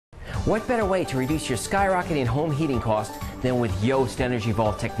What better way to reduce your skyrocketing home heating cost than with Yoast Energy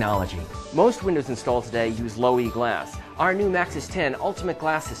Vault technology? Most windows installed today use low-E glass. Our new Maxuus 10 Ultimate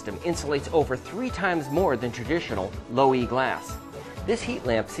Glass System insulates over 3 times more than traditional low-E glass. This heat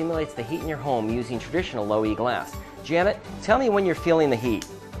lamp simulates the heat in your home using traditional low-E glass. Janet, tell me when you're feeling the heat.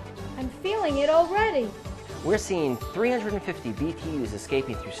 I'm feeling it already. We're seeing 350 BTUs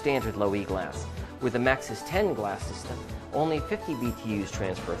escaping through standard low-E glass. With the Maxuus 10 glass system, only 50 BTUs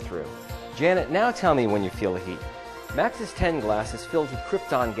transfer through. Janet, now tell me when you feel the heat. Maxuus 10 glass is filled with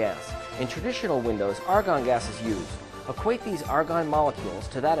Argon Gas. In traditional windows, Argon Gas is used. Equate these argon molecules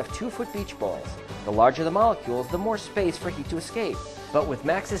to that of 2-foot beach balls. The larger the molecules, the more space for heat to escape. But with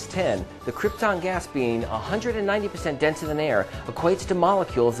Maxuus 10, the krypton gas being 190% denser than air equates to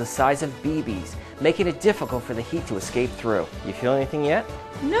molecules the size of BBs, making it difficult for the heat to escape through. You feel anything yet?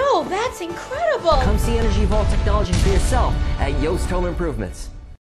 No, that's incredible! Come see Energy Vault technology for yourself at Yoast Home Improvements.